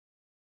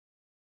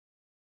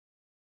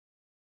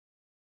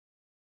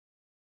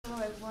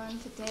Hello everyone.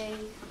 Today,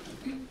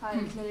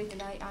 Hayk, Lilit,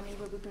 and Ami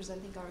will be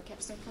presenting our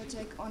capstone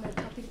project on a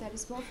topic that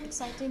is both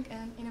exciting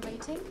and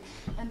innovating.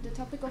 And the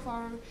topic of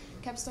our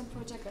capstone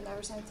project and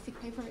our scientific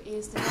paper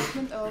is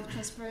development of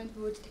transparent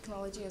wood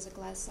technology as a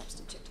glass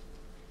substitute.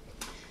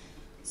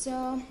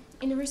 So,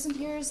 in recent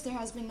years, there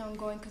has been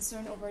ongoing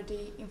concern over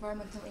the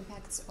environmental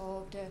impacts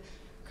of the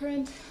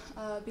current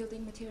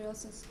building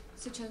materials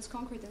such as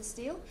concrete and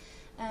steel,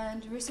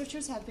 and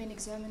researchers have been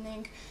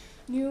examining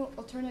new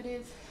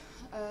alternative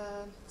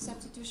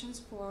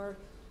substitutions for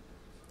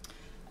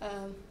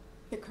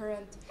the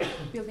current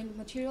building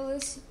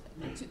materials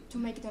to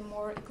make them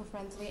more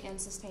eco-friendly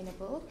and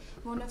sustainable.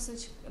 One of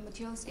such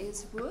materials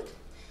is wood.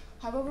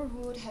 However,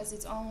 wood has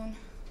its own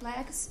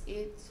flags.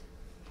 It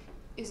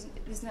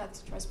is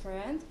not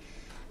transparent.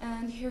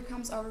 And here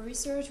comes our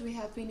research. We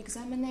have been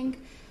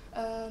examining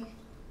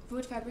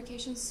wood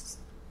fabrications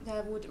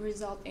that would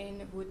result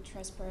in wood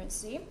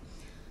transparency.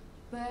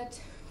 But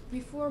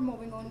before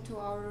moving on to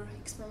our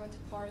experimental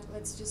part,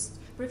 let's just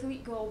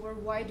briefly go over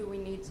why do we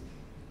need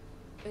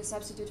a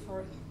substitute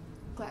for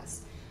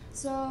glass.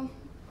 So,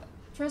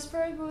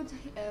 transparent wood,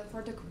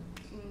 for the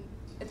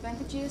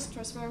advantages,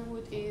 transparent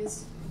wood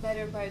is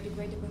better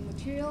biodegradable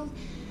material.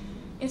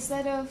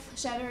 Instead of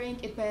shattering,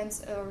 it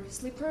bends or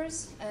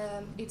slippers.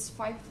 It's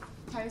 5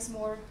 times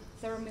more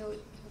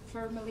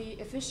thermally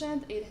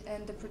efficient,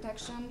 and the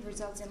protection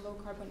results in low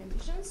carbon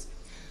emissions.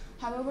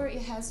 However,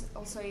 it has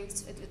also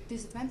its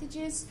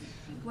disadvantages.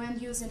 When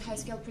used in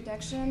high-scale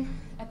production,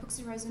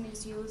 epoxy resin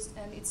is used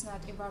and it's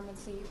not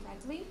environmentally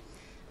friendly.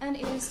 And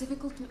it is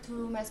difficult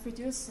to mass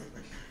produce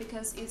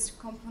because each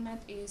component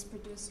is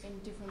produced in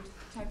different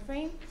time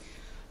frame.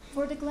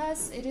 For the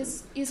glass, it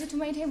is easy to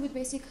maintain with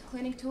basic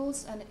cleaning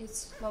tools, and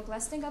it's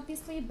long-lasting,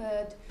 obviously,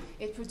 but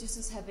it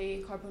produces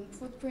heavy carbon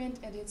footprint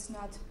and it's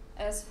not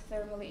as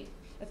thermally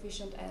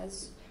efficient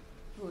as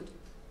wood.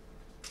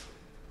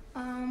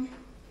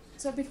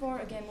 So before,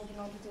 again, moving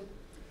on to the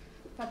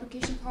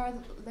fabrication part,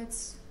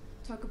 let's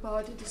talk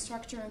about the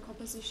structure and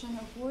composition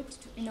of wood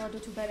in order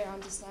to better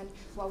understand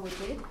what we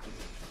did.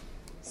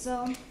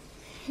 So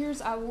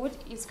here's our wood.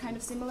 It's kind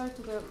of similar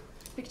to the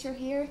picture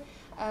here.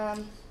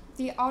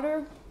 The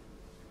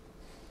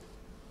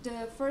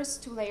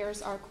first 2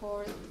 layers are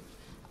called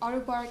outer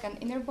bark and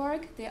inner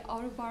bark. The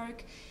outer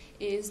bark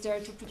is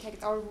there to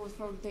protect our wood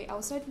from the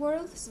outside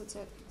world, so it's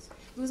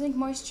losing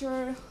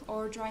moisture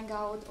or drying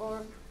out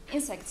or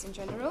insects in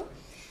general.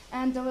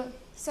 And the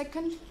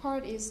second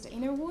part is the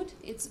inner wood.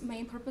 Its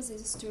main purpose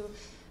is to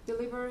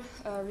deliver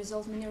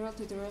resolved mineral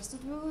to the rest of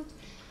the wood.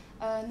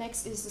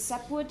 Next is the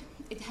sapwood.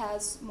 It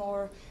has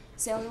more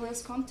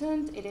cellulose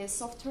content. It is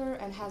softer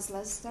and has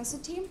less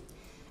density,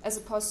 as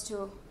opposed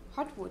to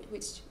hardwood,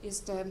 which is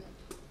the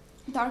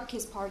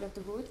darkest part of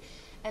the wood.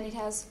 And it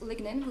has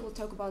lignin. We will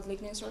talk about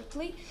lignin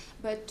shortly.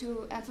 But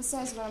to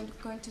emphasize what I'm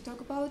going to talk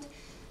about,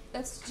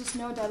 let's just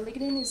know that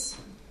lignin is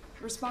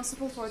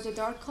responsible for the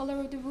dark color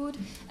of the wood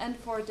and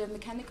for the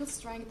mechanical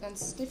strength and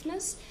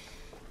stiffness.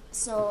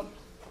 So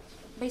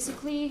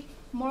basically,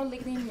 more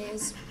lignin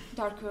means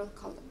darker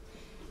color.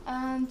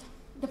 And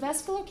the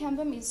vascular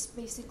cambium is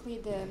basically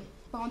the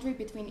boundary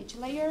between each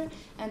layer,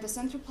 and the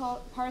central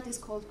part is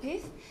called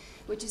pith,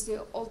 which is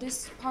the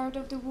oldest part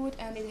of the wood,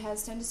 and it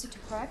has tendency to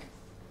crack.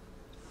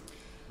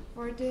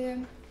 For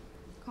the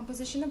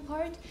compositional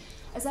part,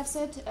 as I've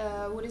said,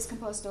 wood is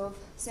composed of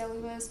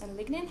cellulose and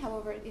lignin.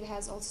 However, it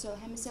has also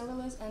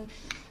hemicellulose and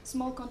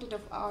small content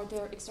of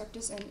other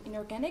extractors and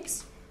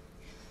inorganics.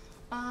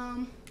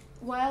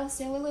 While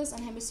cellulose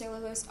and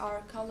hemicellulose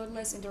are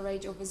colorless in the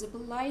range of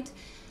visible light,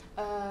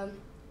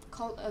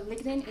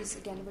 lignin is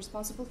again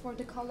responsible for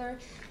the color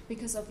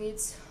because of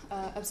its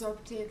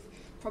absorptive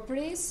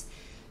properties.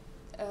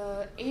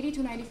 80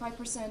 to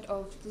 95%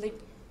 of the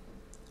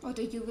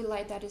UV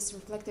light that is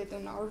reflected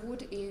on our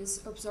wood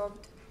is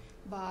absorbed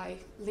by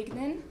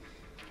lignin,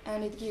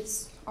 and it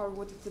gives our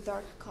wood the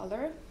dark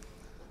color.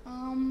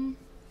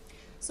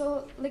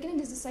 So lignin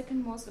is the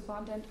second most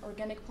abundant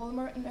organic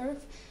polymer on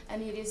Earth,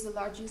 and it is the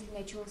largest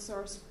natural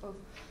source of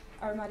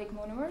aromatic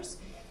monomers.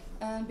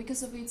 And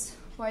because of its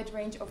wide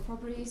range of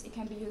properties, it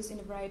can be used in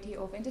a variety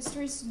of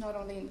industries, not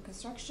only in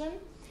construction.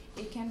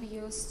 It can be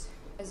used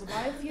as a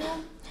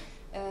biofuel,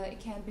 it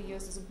can be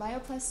used as a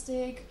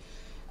bioplastic,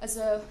 as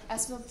a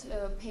asphalt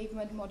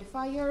pavement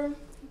modifier,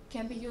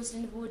 can be used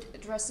in wood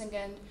dressing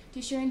and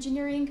tissue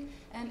engineering,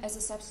 and as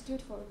a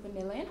substitute for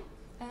vanillin.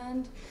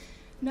 And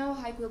now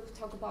Hayk will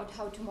talk about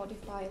how to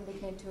modify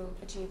lignin to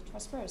achieve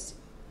transparency.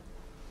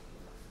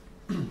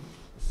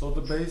 So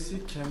the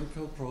basic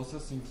chemical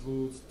process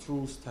includes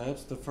 2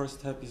 steps. The first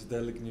step is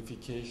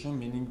delignification,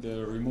 meaning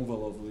the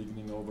removal of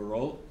lignin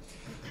overall.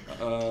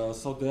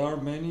 So there are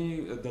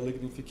many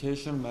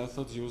delignification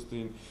methods used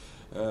in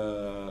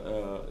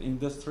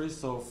industry.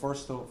 So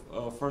first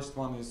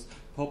one is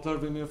poplar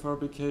vinyl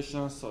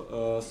fabrication,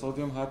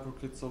 sodium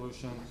hypochlorite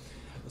solution,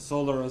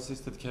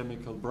 solar-assisted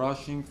chemical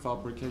brushing,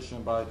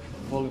 fabrication by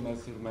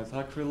polymethyl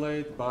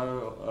methacrylate,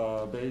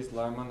 bio-based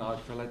Lyman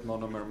acrylate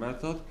monomer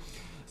method.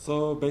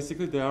 So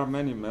basically there are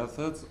many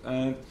methods,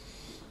 and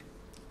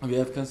we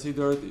have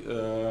considered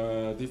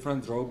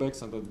different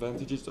drawbacks and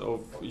advantages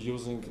of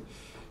using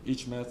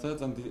each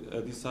method and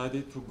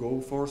decided to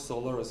go for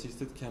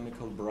solar-assisted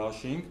chemical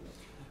brushing.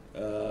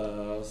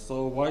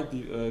 So why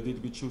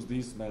did we choose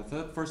this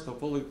method? First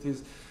of all, it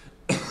is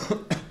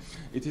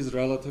it is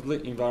relatively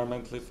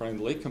environmentally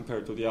friendly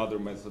compared to the other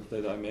methods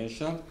that I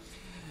mentioned.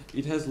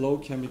 It has low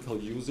chemical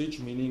usage,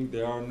 meaning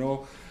there are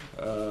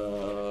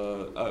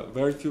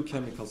very few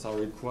chemicals are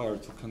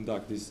required to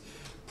conduct this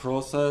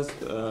process.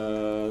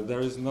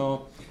 There is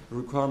no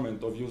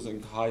requirement of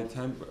using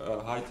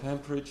high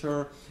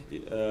temperature.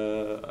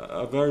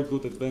 A very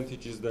good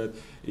advantage is that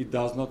it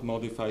does not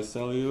modify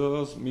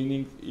cellulose,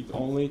 meaning it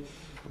only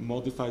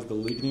modifies the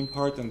lignin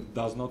part and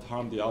does not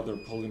harm the other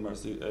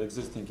polymers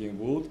existing in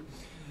wood.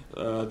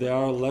 There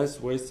are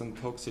less waste and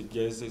toxic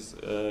gases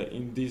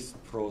in this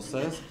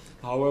process.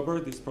 However,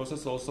 this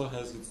process also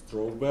has its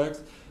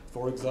drawbacks.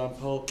 For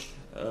example,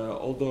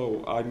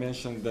 although I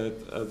mentioned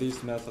that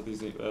this method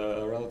is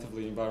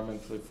relatively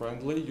environmentally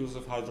friendly, use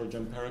of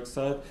hydrogen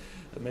peroxide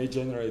may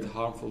generate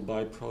harmful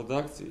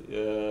byproducts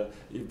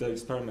if the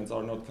experiments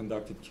are not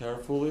conducted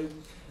carefully.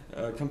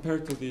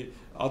 Compared to the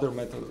other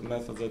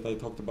methods that I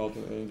talked about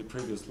in the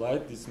previous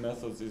slide, this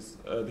method is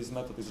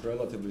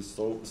relatively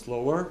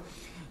slower,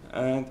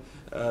 and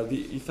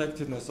the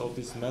effectiveness of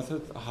this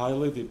method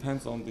highly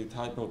depends on the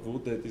type of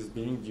wood that is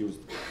being used.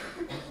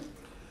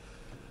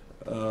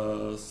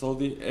 So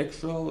the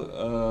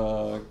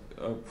actual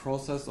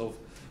process of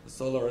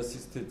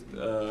solar-assisted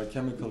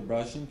chemical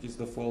brushing is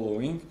the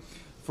following.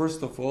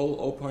 First of all,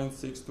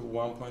 0.6 to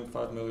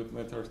 1.5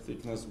 millimeter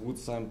thickness wood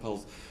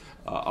samples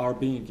are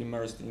being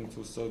immersed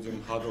into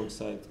sodium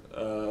hydroxide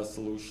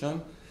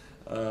solution.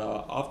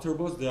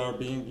 Afterwards, they are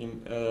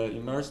being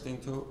immersed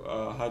into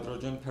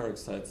hydrogen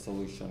peroxide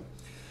solution.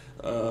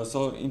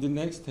 So in the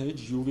next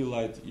stage, UV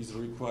light is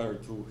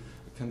required to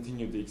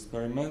continue the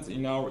experiments.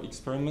 In our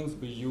experiments,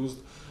 we used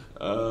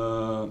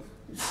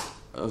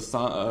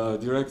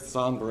direct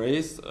sun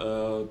rays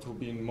to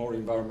be more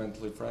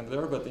environmentally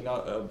friendlier, but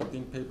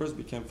in papers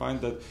we can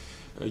find that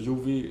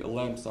UV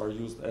lamps are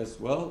used as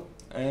well.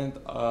 And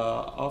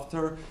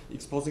after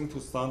exposing to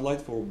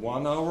sunlight for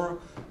 1 hour,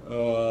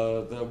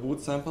 the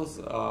wood samples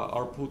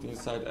are put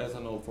inside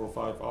ethanol for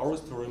 5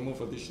 hours to remove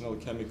additional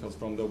chemicals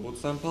from the wood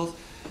samples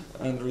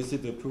and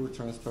receive the pure,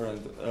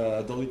 transparent,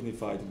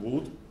 delignified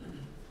wood.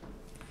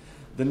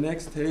 The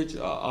next stage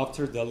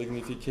after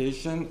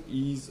delignification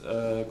is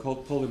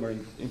called polymer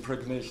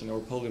impregnation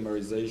or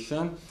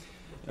polymerization.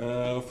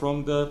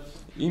 From the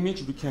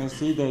image we can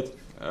see that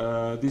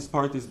this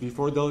part is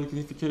before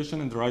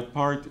delignification and the right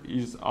part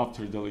is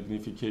after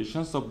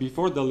delignification. So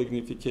before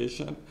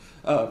delignification,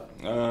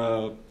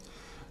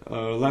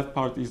 left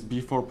part is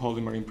before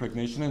polymer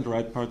impregnation and the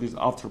right part is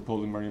after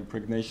polymer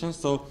impregnation.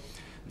 So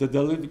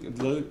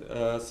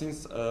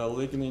since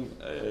lignin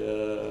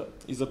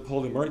is a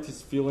polymer, it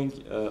is filling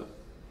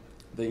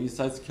the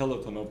inside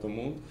skeleton of the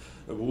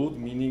wood,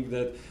 meaning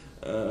that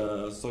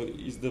so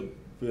is the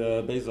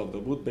base of the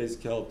wood, base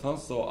skeleton.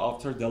 So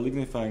after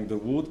delignifying the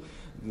wood,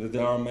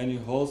 there are many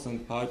holes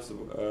and pipes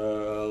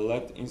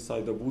left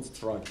inside the wood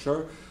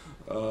structure.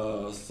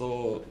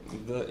 So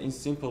in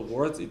simple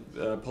words,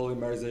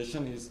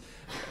 polymerization is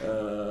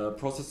a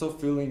process of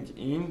filling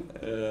in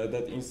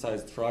that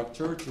inside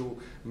structure to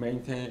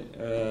maintain,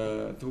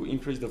 to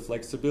increase the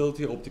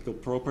flexibility, optical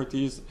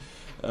properties,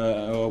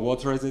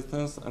 water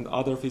resistance, and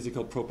other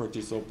physical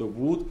properties of the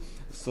wood.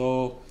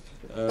 So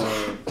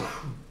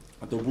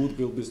the wood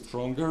will be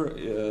stronger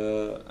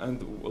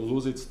and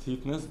lose its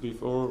stiffness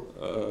before.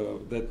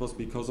 That was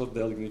because of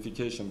the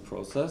lignification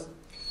process.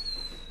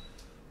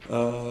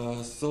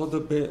 So the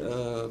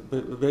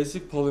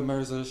basic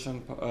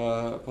polymerization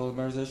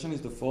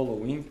is the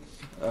following: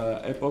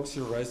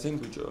 epoxy resin,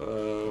 which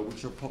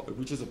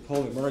is a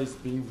polymer, is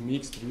being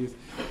mixed with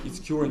its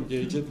curing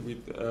agent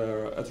with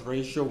at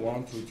ratio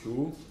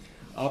 1:2.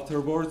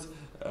 Afterwards,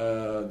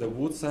 the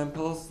wood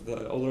samples,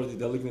 the already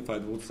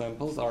delignified wood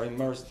samples, are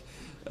immersed,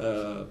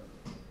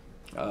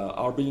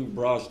 are being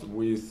brushed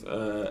with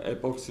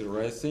epoxy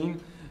resin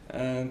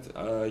and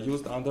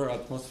used under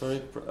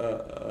atmospheric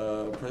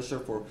pressure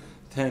for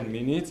 10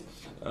 minutes.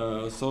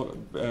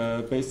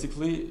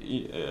 Basically,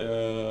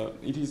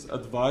 it is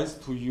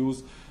advised to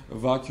use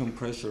vacuum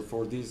pressure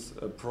for this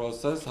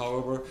process.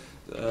 However,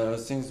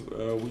 since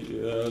we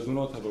do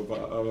not have a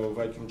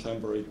vacuum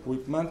chamber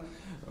equipment,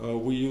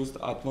 we used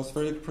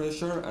atmospheric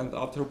pressure, and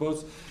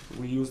afterwards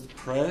we used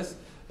press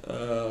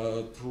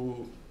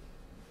to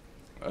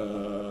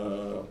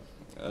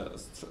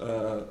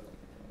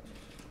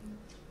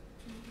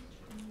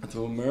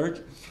merge.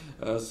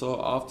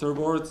 So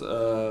afterwards,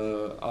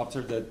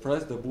 after that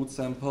press, the wood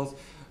samples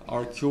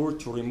are cured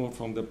to remove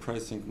from the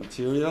pressing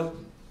material.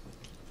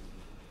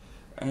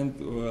 And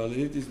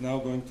Lilit is now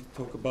going to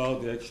talk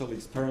about the actual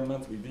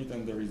experiment we did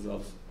and the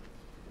results.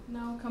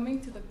 Now coming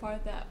to the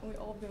part that we've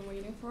all been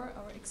waiting for,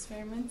 our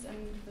experiments and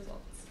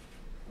results.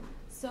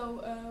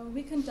 So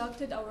we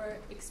conducted our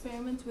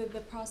experiment with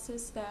the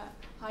process that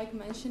Hayk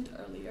mentioned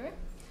earlier.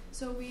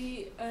 So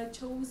we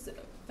chose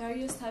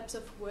various types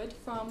of wood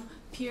from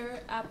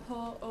pear,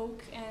 apple,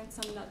 oak, and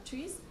some nut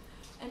trees.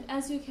 And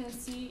as you can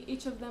see,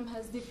 each of them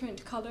has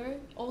different color,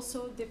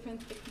 also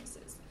different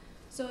thicknesses.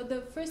 So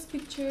the first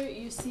picture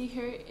you see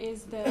here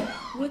is the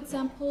wood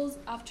samples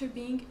after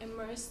being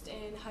immersed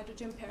in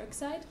hydrogen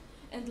peroxide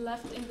and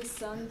left in the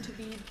sun to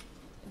be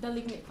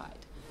delignified.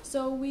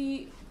 So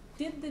we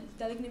did the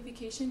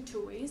delignification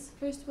two ways.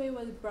 First way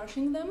was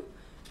brushing them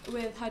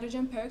with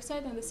hydrogen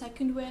peroxide, and the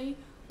second way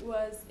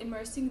was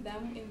immersing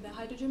them in the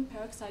hydrogen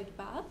peroxide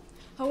bath.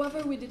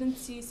 However, we didn't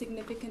see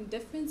significant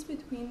difference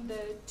between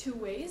the two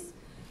ways.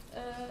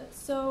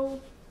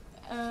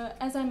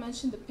 As I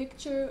mentioned,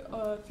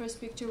 the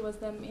first picture was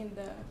them in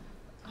the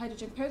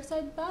hydrogen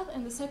peroxide bath,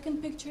 and the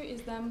second picture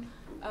is them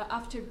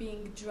after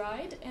being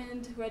dried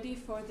and ready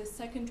for the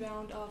second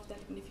round of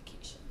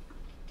delignification.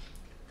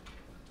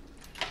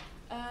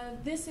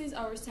 This is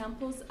our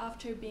samples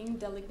after being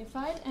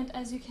delignified, and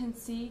as you can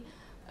see,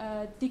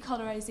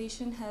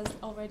 decolorization has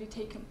already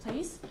taken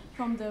place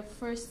from the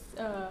first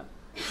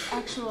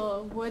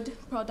actual wood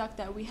product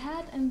that we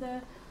had, and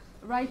the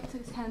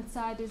right-hand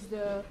side is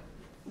the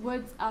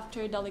woods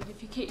after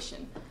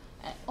delignification.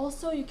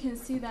 Also, you can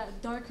see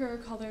that darker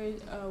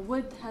colored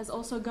wood has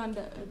also gone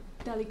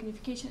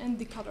delignification and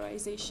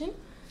decolorization.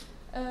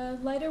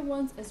 Lighter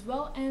ones as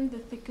well, and the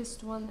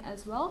thickest one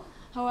as well.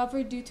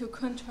 However, due to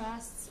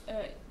contrasts,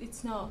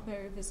 it's not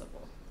very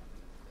visible.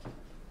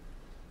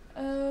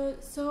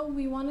 So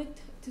we wanted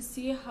to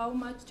see how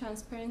much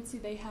transparency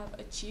they have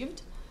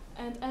achieved.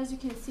 And as you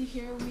can see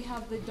here, we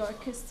have the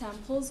darkest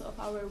samples of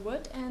our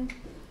wood, and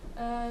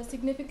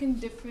significant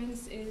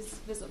difference is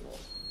visible.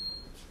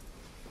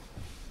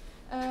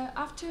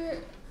 After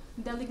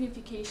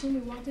delignification,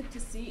 we wanted to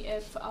see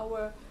if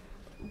our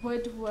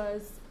wood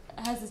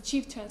has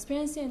achieved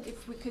transparency and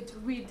if we could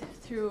read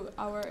through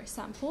our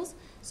samples.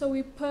 So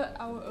we put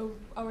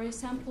our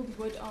sampled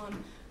wood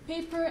on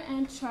paper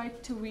and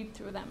tried to read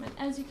through them. And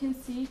as you can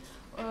see,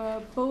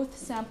 both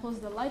samples,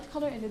 the light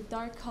color and the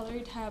dark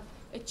colored, have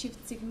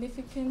achieved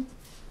significant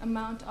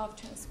amount of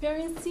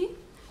transparency.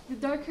 The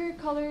darker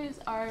colors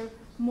are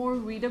more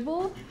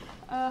readable.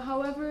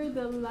 However,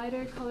 the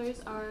lighter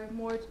colors are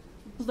more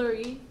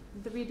blurry.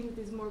 The reading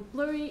is more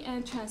blurry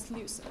and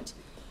translucent.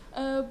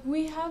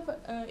 We have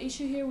an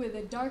issue here with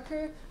the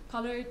darker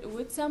colored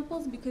wood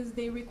samples because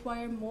they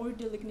require more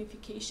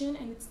delignification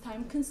and it's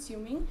time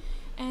consuming.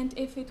 And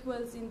if it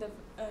was in the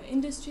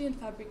industry and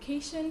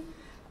fabrication,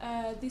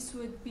 this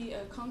would be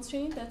a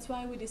constraint. That's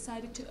why we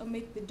decided to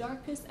omit the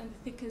darkest and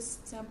the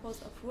thickest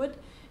samples of wood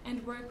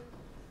and work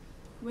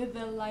with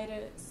the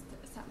lightest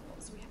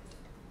samples we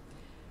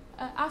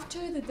had.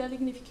 After the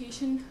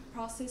delignification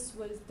process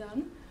was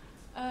done,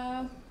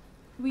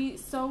 we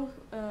saw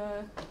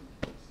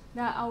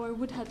that our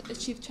wood had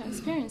achieved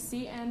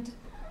transparency, and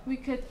we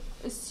could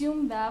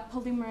assume that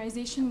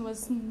polymerization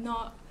was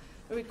not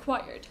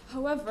required.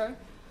 However,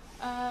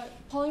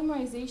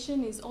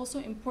 polymerization is also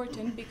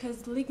important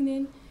because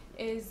lignin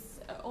is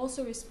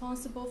also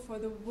responsible for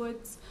the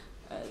wood's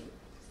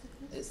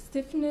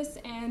stiffness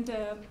and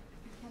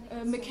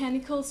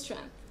mechanical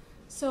strength.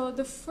 So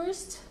the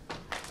first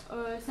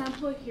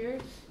sample here,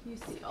 you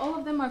see all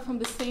of them are from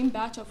the same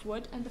batch of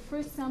wood, and the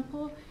first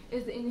sample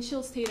is the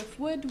initial state of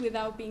wood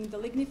without being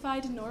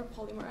delignified nor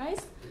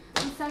polymerized.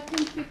 The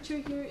second picture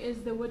here is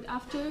the wood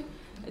after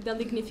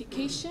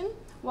delignification,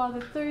 while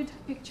the third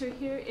picture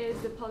here is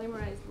the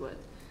polymerized wood.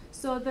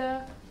 So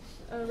the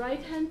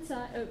right-hand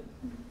side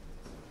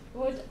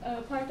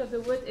part of the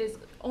wood is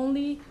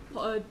only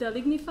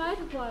delignified,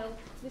 while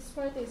this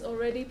part is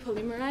already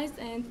polymerized,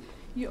 and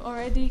you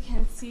already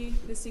can see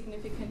the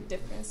significant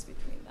difference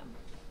between them.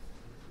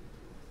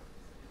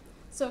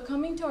 So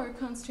coming to our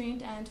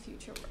constraint and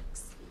future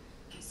works.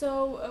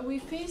 So we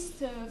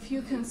faced a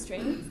few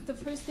constraints. The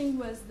first thing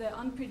was the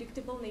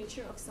unpredictable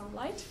nature of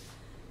sunlight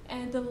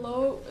and the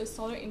low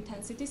solar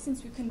intensity,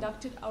 since we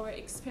conducted our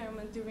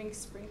experiment during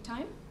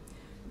springtime.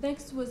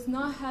 Next was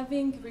not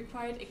having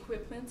required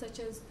equipment such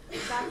as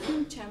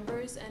vacuum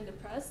chambers and a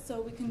press,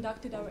 so we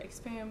conducted our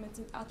experiments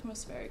in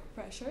atmospheric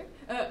pressure,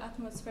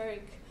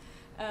 atmospheric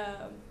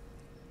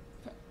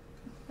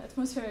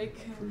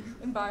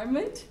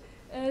environment.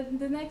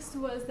 The next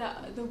was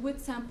that the wood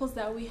samples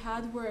that we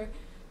had were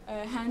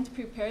hand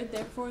prepared,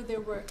 therefore they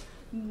were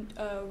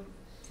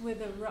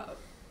with a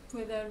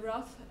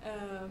rough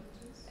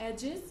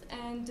edges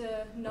and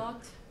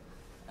not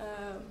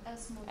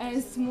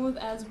as smooth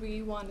as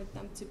we wanted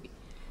them to be.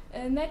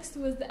 Next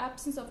was the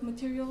absence of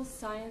materials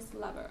science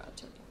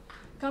laboratory.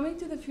 Coming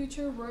to the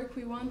future work,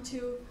 we want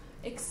to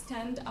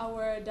extend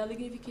our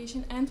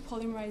delignification and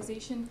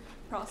polymerization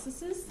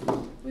processes.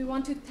 We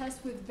want to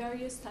test with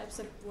various types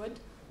of wood.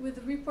 With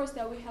the reports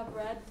that we have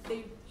read,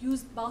 they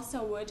used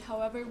balsa wood.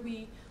 However,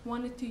 we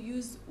wanted to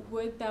use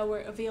wood that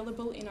were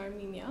available in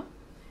Armenia.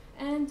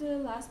 And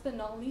last but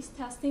not least,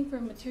 testing for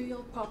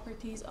material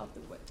properties of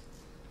the wood.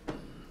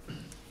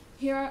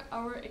 Here are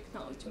our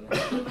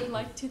acknowledgements. We would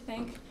like to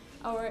thank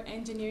our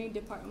engineering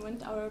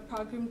department, our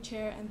program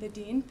chair, and the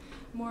dean.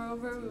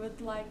 Moreover, we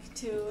would like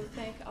to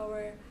thank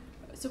our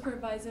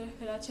supervisor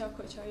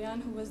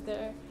Asatryan, who was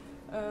there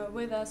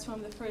with us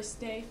from the first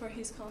day, for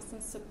his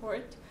constant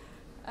support.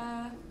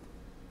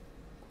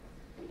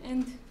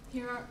 And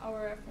here are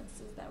our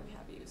references that we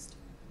have used.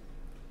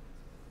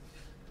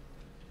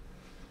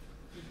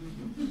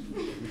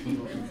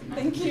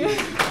 Thank you.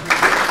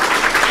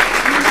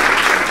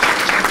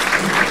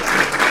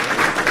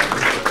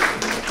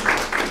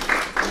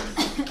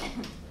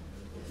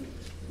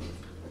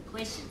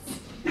 Questions?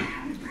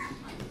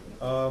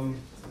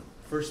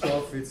 First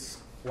off, it's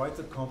quite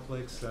a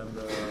complex and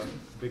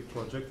big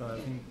project, and I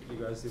think you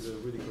guys did a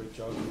really great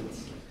job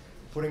with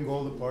putting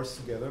all the parts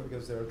together,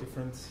 because there are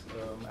different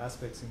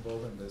aspects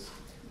involved in this.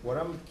 What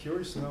I'm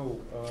curious to know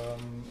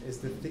is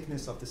the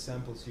thickness of the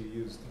samples you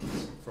used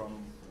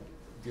from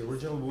the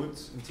original wood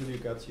until you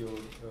got your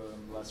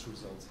last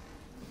result.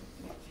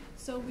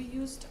 So we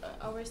used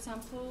our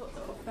sample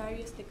of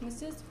various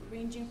thicknesses,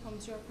 ranging from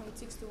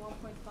 0.6 to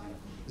 1.5.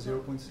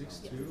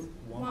 0.6 to Yes.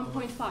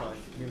 1.5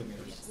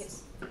 millimeters.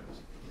 Yes.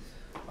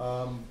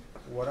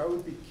 What I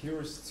would be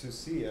curious to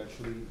see,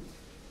 actually,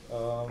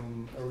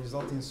 a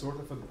result in sort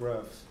of a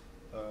graph,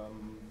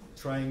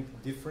 trying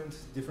different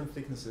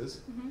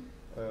thicknesses,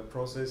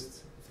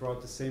 processed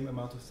throughout the same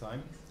amount of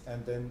time,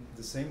 and then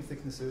the same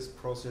thicknesses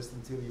processed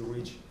until you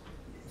reach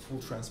full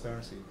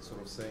transparency,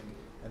 sort of saying,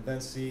 and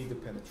then see the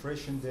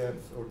penetration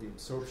depth or the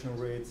absorption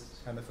rate,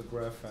 kind of a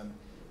graph, and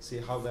see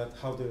how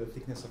the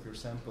thickness of your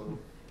sample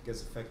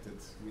gets affected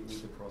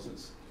with the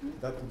process.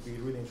 That would be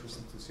really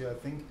interesting to see, I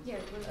think. Yeah,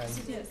 we'll And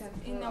consider Yes, that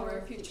in for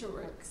our future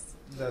works.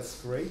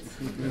 That's great.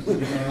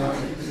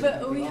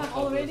 But we have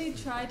already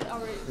tried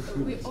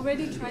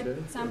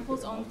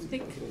samples on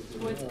thick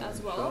wood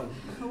as well.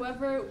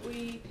 However,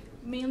 we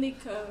mainly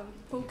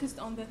focused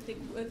on the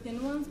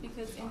thin ones,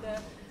 because in the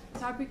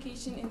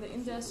fabrication, in the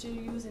industrial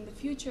use in the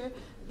future,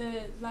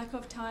 the lack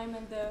of time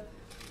and the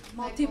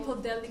multiple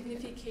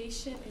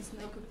delignification is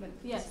not equipment.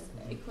 Yes,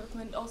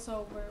 equipment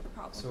also were a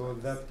problem. So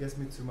that gets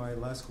me to my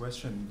last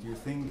question. Do you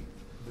think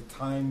the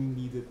time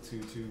needed to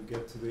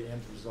get to the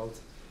end result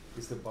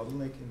is the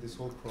bottleneck in this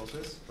whole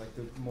process? Like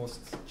the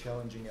most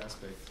challenging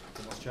aspect,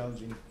 the most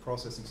challenging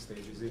processing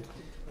stage? Is it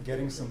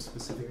getting some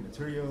specific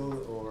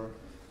material, or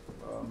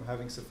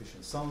having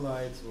sufficient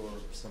sunlight, or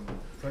some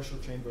pressure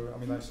chamber? I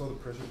mean, I saw the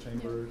pressure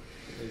chamber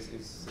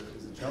is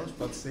a challenge,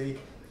 but say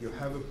you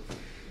have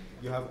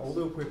all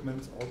the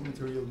equipment, all the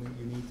material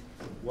you need.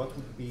 What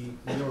would be,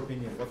 in your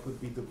opinion, what would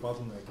be the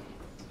bottleneck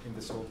in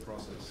this whole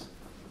process?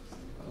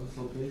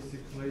 So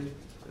basically,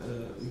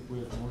 if we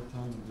have more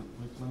time with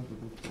equipment, we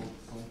would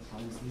focus on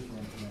time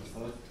different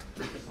methods.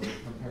 So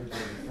compare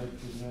the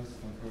effectiveness,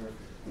 compare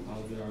how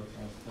they are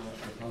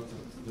how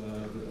the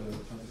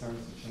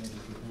transparency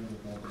changes depending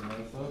on the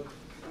method.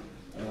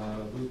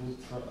 We will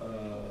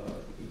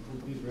it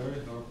would be very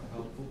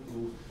helpful to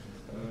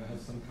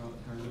have some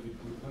kind of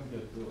equipment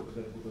that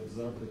would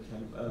observe the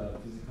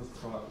physical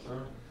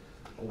structure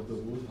of the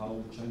wood,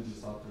 how it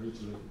changes after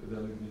each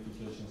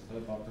delignification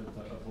step, after the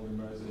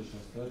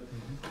polymerization step,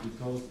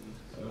 because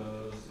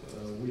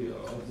we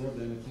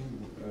observed everything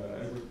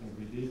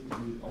we did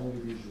only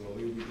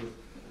visually, because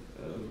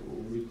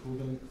we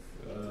couldn't.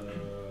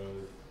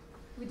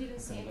 We didn't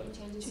see any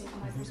changes in the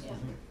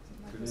microscopic.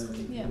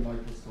 Yeah. The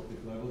microscopic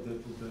level, that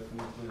would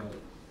definitely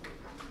help.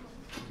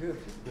 Good.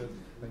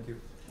 Thank you.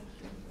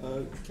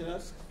 Can I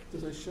ask the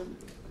question?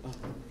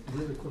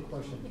 Really quick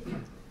question.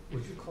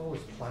 Would you call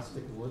this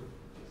plastic wood?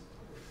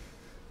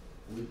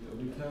 We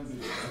can be,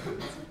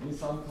 in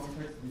some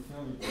context,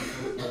 because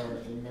we are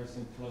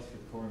immersing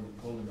plastic core in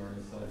polymer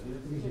inside here.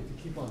 Because if you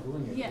keep on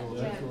doing it, Yeah. you'll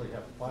Yeah. eventually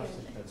have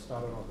plastic that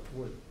started on the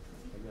wood,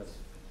 I guess.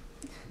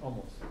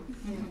 Almost.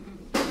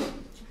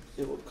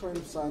 Yeah, what kind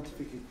of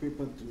scientific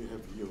equipment do you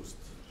have used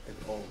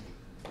at all?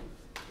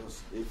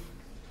 Because if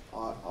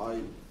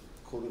I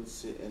couldn't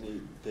see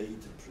any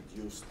data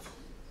produced,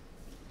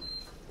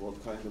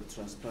 what kind of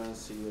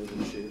transparency you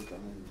have achieved,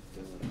 and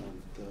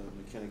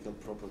mechanical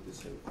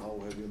properties, how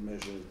have you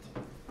measured?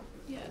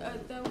 Yeah,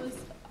 that was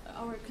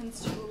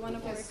one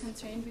of our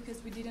constraints,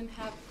 because we didn't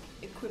have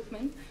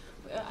equipment.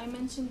 I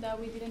mentioned that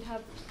we didn't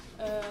have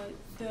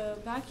the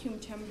vacuum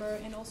chamber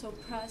and also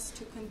press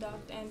to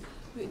conduct, and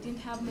we didn't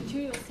have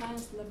material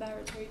science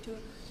laboratory to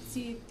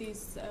see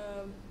these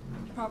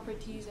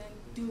properties and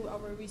do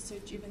our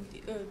research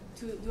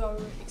to do our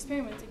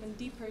experiments even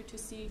deeper to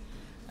see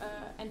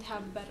and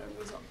have better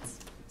results.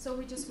 So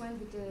we just went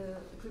with the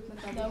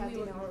equipment that we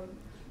had in our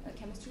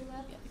chemistry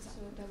lab. Yeah,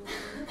 exactly. So that was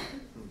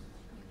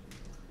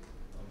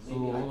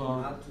Maybe I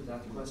can add to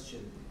that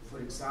question. For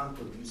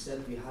example, you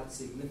said we had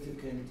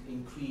significant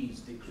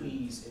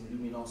decrease in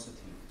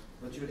luminosity,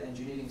 but you're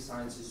engineering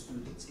sciences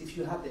students. If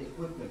you had the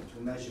equipment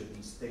to measure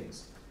these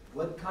things,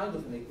 what kind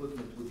of an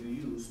equipment would you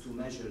use to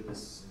measure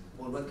this,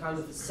 or what kind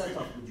of a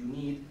setup would you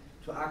need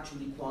to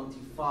actually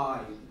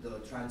quantify the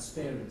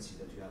transparency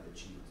that you have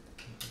achieved?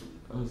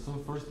 So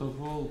first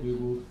of all, we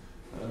will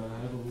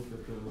have a look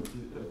at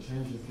the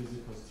change in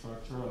physical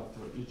structure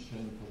after each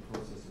chemical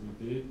process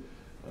we did.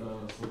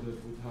 So that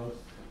would help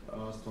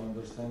us to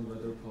understand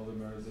whether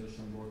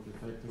polymerization worked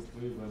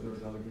effectively, whether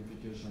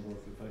delignification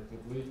worked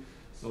effectively.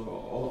 So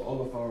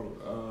all of our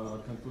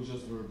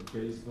conclusions were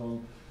based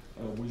on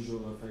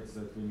visual effects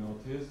that we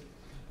noticed.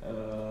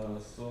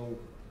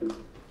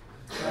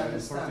 I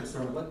understand. So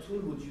what tool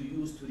would you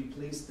use to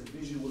replace the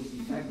visual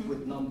effect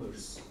with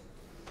numbers?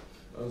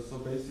 So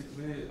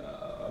basically,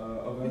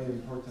 a very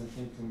important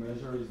thing to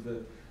measure is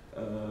that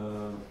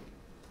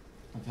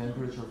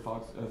temperature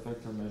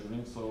factor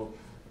measuring. So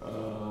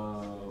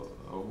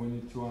we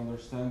need to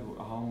understand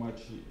how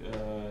much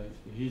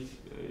heat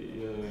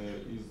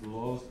is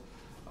lost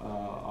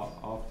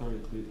after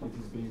it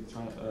is being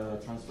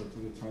transferred to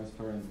the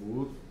transparent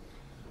wood.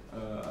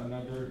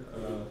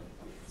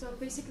 So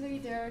basically,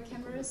 there are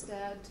cameras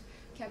that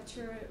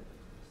capture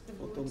the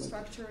wood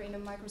structure in a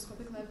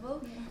microscopic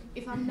level.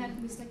 If I'm not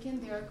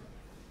mistaken, they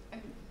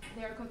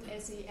are called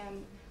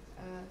SEM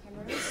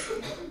cameras,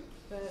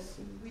 but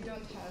we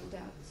don't have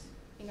that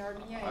in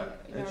Arabyan.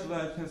 Actually,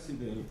 I can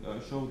see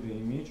show the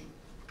image.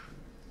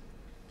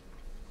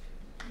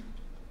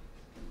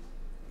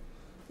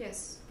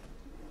 Yes,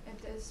 and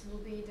this will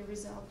be the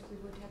result we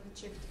would have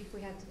achieved if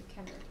we had the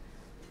camera.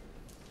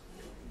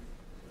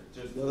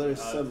 There is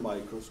some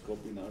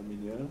microscope in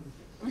Armenia,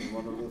 in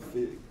one of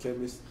the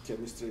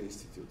chemistry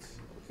institutes.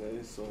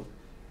 Okay, so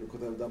you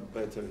could have done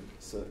better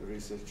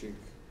researching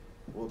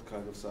what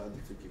kind of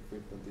scientific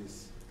equipment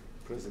is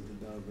present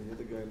in Armenia.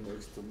 The guy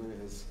next to me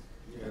has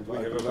a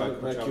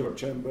vacuum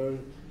chamber.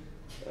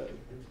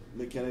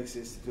 Mechanics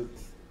Institute,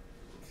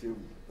 a few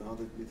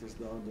 100 meters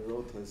down the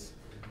road, has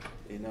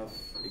enough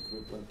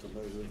equipment to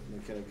measure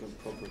mechanical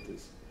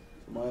properties.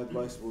 So my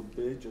advice would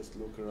be just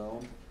look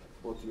around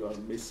what you are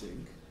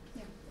missing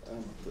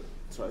and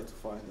try to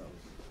find out.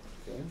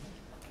 Okay?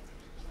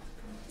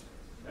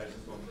 I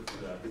just wanted to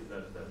add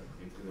that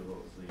you could have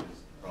also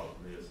used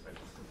probably a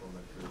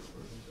spectroscopometer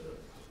for the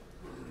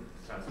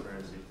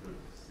transparency